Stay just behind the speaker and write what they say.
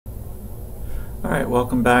Alright,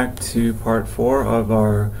 welcome back to part 4 of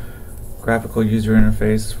our graphical user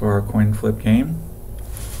interface for our coin flip game.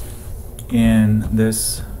 In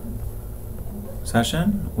this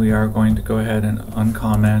session, we are going to go ahead and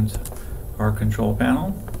uncomment our control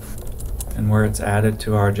panel and where it's added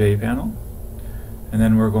to our JPanel. And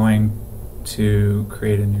then we're going to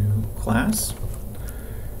create a new class.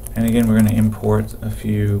 And again, we're going to import a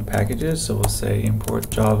few packages. So we'll say import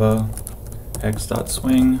java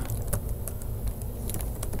x.swing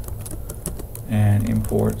and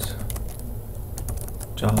import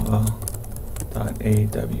java.awt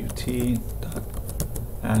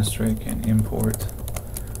and import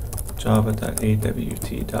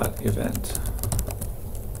java.awt.event.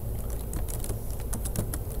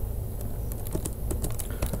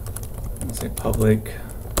 And say public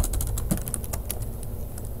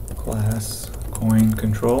class coin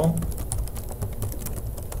control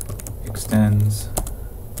extends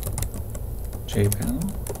JPanel.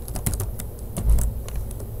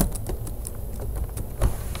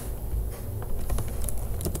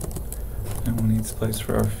 And we'll need space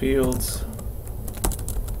for our fields,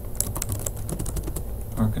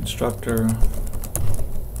 our constructor,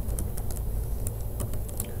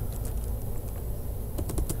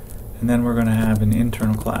 and then we're going to have an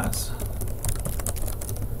internal class,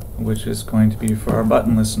 which is going to be for our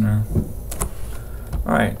button listener.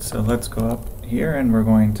 Alright, so let's go up here and we're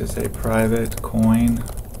going to say private coin,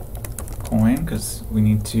 because we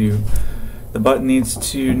need to, the button needs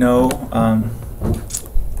to know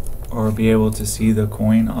or be able to see the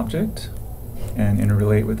coin object and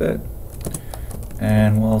interrelate with it.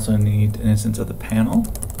 And we'll also need an instance of the panel.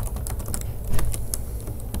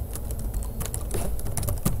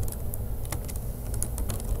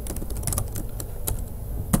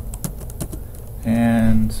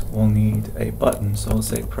 And we'll need a button, so we'll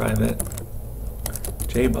say private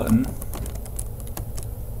JButton,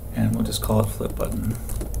 and we'll just call it flip button.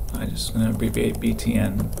 I'm just going to abbreviate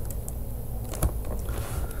BTN.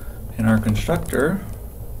 In our constructor,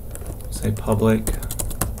 say public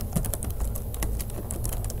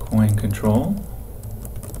coin control.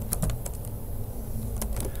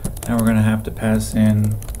 Now we're going to have to pass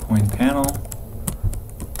in coin panel.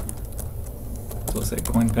 So we'll say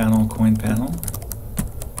coin panel,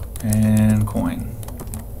 and coin.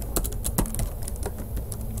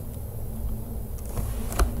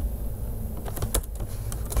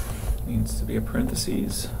 Needs to be a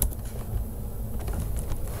parentheses.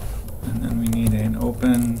 And then we need an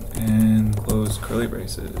open and close curly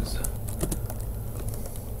braces.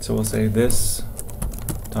 So we'll say this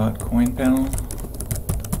dot coin panel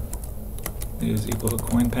is equal to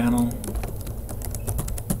coin panel,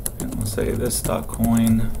 and we'll say this dot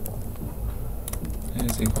coin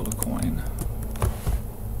is equal to coin.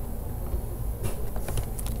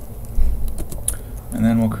 And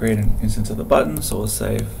then we'll create an instance of the button, so we'll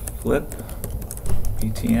say flip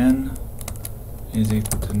btn is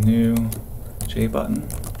equal to new JButton,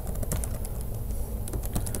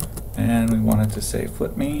 and we want it to say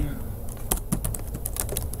flip me,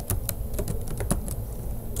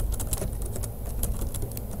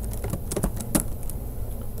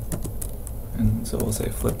 and so we'll say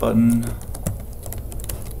flip button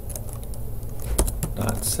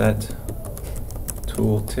dot set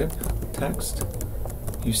tooltip text.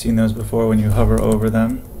 You've seen those before. When you hover over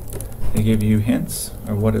them, they give you hints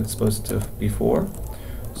or what it's supposed to be for.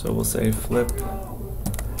 So we'll say flip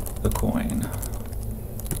the coin.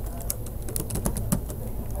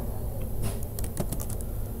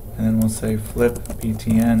 And then we'll say flip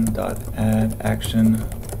btn.add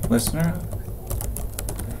ActionListener.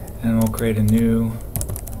 And we'll create a new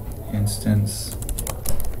instance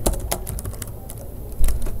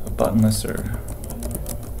of button listener.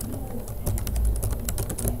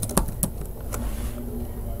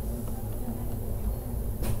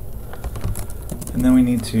 And then we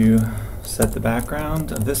need to set the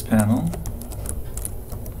background of this panel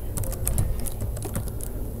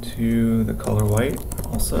to the color white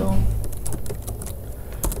also.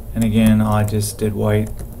 And again, I just did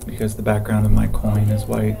white because the background of my coin is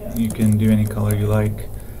white. You can do any color you like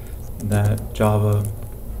that Java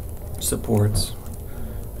supports.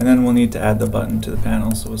 And then we'll need to add the button to the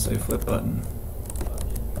panel, so we'll say flip button.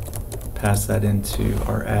 Pass that into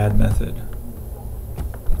our add method.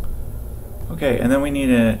 Okay, and then we need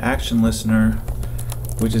an action listener,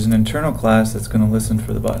 which is an internal class that's going to listen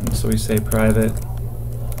for the button. So we say private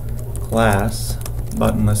class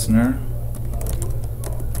button listener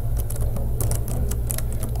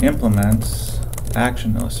implements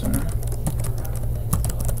action listener.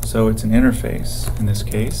 So it's an interface in this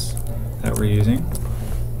case that we're using.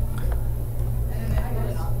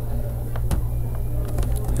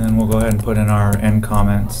 Then we'll go ahead and put in our end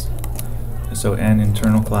comments. So end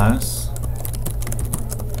internal class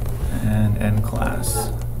and end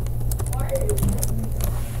class.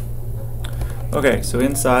 Okay, so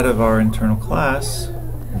inside of our internal class,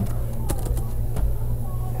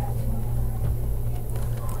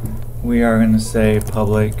 we are going to say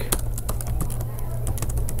public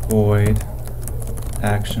void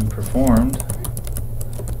action performed,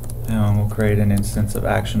 and we'll create an instance of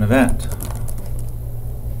action event.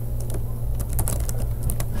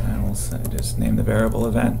 And we'll say, just name the variable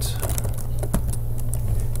event.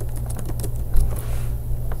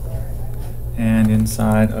 And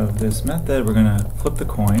inside of this method, we're going to flip the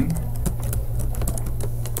coin.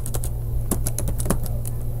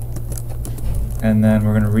 And then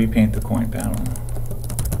we're going to repaint the coin panel.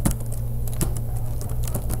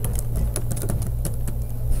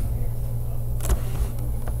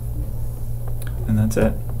 And that's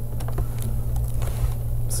it.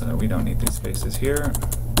 So we don't need these spaces here.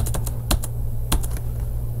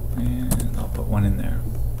 And I'll put one in there.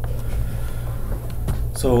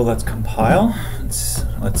 So let's compile.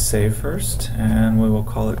 Let's save first, and we will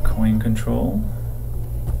call it coin control.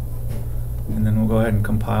 And then we'll go ahead and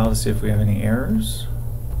compile to see if we have any errors.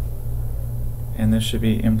 And this should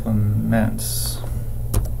be implements.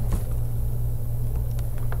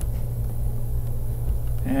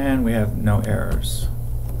 And we have no errors.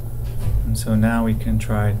 And so now we can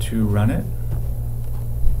try to run it.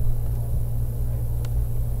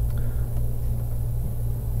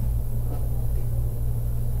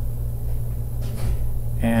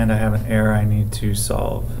 And I have an error I need to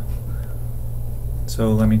solve.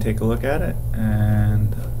 So let me take a look at it,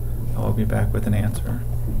 and I'll be back with an answer.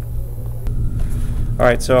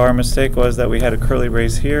 Alright, so our mistake was that we had a curly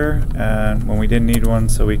brace here, and when we didn't need one,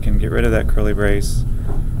 so we can get rid of that curly brace.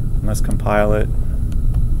 And let's compile it.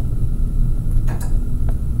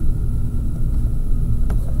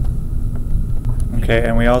 Okay,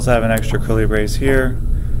 and we also have an extra curly brace here.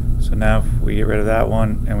 So now if we get rid of that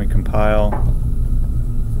one and we compile,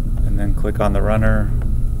 and then click on the runner,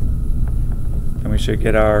 and we should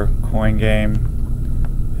get our coin game,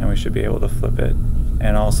 and we should be able to flip it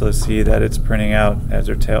and also see that it's printing out as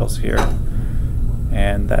our tails here.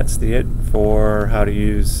 And that's it for how to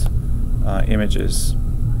use images.